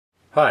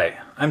Hi,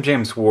 I'm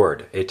James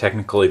Ward, a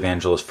technical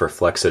evangelist for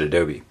Flex at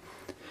Adobe.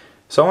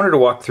 So I wanted to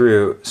walk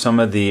through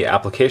some of the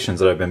applications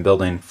that I've been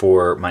building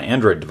for my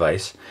Android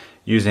device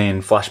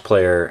using Flash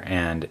Player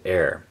and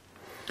AIR.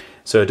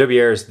 So Adobe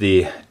AIR is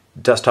the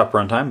desktop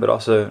runtime, but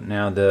also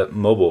now the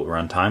mobile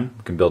runtime.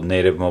 You can build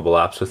native mobile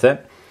apps with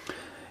it.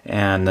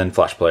 And then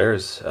Flash Player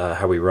is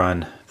how we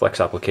run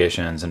Flex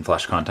applications and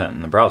Flash content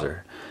in the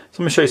browser.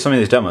 So let me show you some of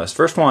these demos.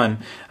 First one,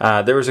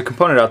 there was a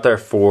component out there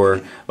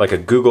for like a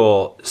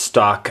Google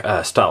stock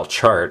style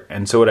chart,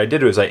 and so what I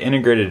did was I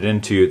integrated it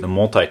into the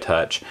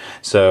multi-touch.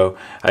 So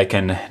I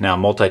can now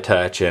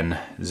multi-touch and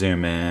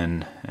zoom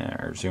in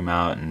or zoom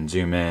out and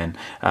zoom in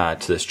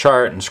to this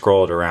chart and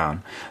scroll it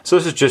around. So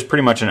this is just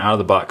pretty much an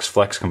out-of-the-box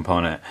Flex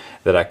component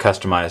that I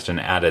customized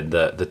and added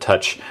the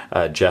touch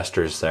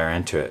gestures there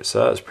into it.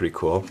 So that was pretty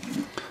cool.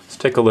 Let's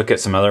take a look at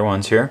some other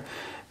ones here.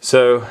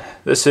 So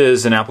this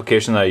is an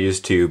application that I use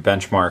to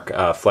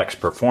benchmark Flex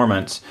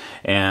performance,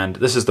 and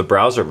this is the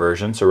browser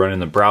version, so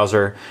running the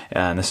browser,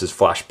 and this is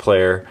Flash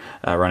Player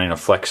running a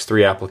Flex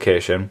 3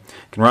 application.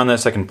 I can run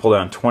this, I can pull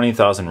down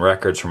 20,000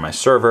 records from my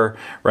server,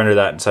 render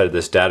that inside of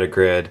this data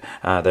grid.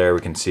 There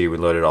we can see we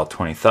loaded all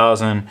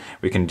 20,000.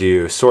 We can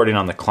do sorting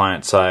on the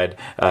client side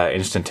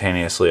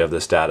instantaneously of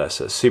this data,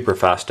 so super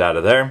fast data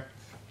there.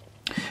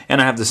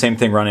 And I have the same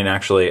thing running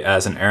actually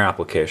as an AIR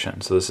application.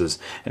 So this is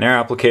an AIR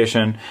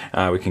application.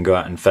 We can go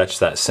out and fetch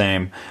that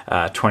same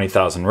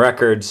 20,000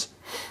 records,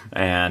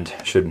 and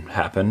should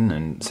happen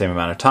in the same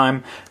amount of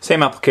time.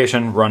 Same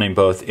application running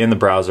both in the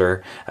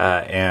browser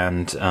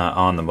and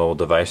on the mobile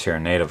device here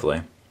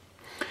natively.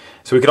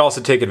 So we could also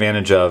take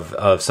advantage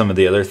of some of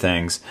the other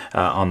things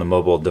on the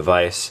mobile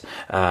device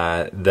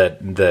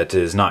that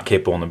is not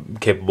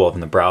capable of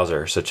in the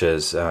browser, such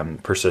as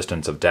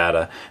persistence of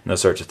data and those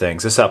sorts of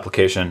things. This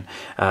application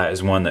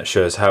is one that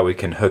shows how we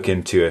can hook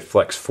into a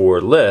Flex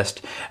 4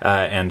 list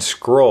and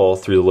scroll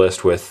through the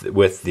list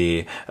with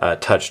the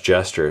touch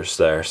gestures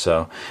there.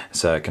 So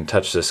I can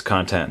touch this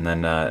content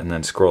and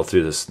then scroll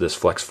through this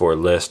Flex 4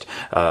 list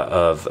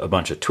of a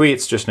bunch of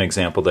tweets. Just an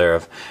example there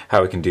of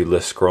how we can do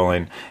list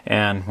scrolling.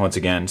 And once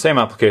again, same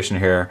application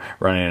here,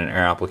 running an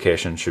AIR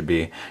application should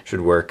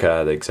work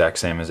the exact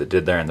same as it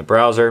did there in the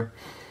browser.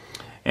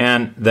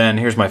 And then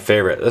here's my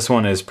favorite. This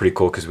one is pretty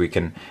cool because we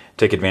can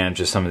take advantage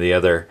of some of the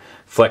other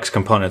Flex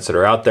components that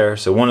are out there.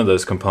 So one of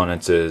those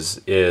components is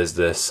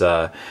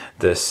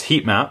this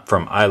heat map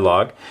from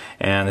iLog,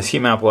 and this heat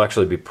map will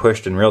actually be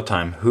pushed in real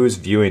time who's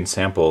viewing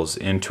samples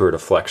in Tour to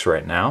Flex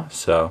right now.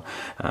 So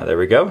there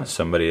we go.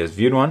 Somebody has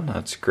viewed one.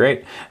 That's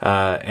great.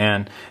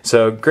 And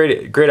so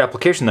great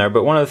application there.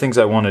 But one of the things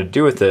I wanted to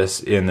do with this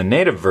in the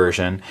native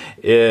version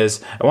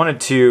is I wanted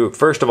to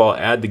first of all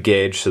add the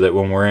gauge so that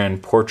when we're in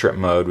portrait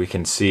mode we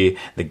can see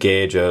the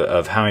gauge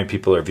of how many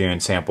people are viewing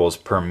samples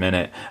per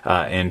minute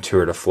in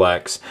Tour to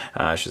Flex.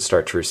 I should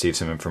start to receive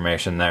some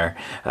information there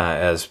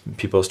as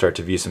people start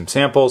to view some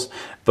samples.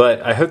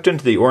 But I hooked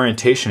into the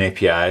orientation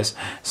APIs,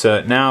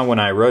 so now when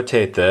I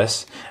rotate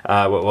this,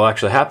 what will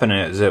actually happen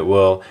is it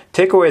will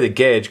take away the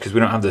gauge because we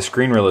don't have the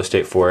screen real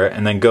estate for it,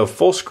 and then go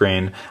full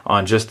screen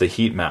on just the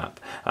heat map.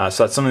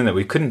 So that's something that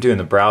we couldn't do in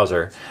the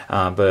browser,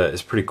 but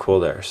it's pretty cool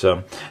there.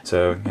 So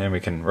and we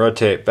can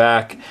rotate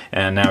back,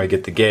 and now we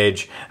get the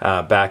gauge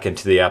back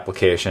into the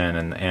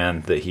application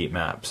and the heat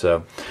map.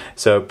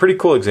 So pretty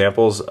cool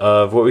examples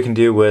of what we can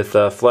do with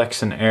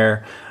Flex and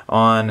AIR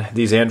on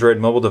these Android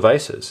mobile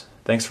devices.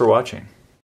 Thanks for watching.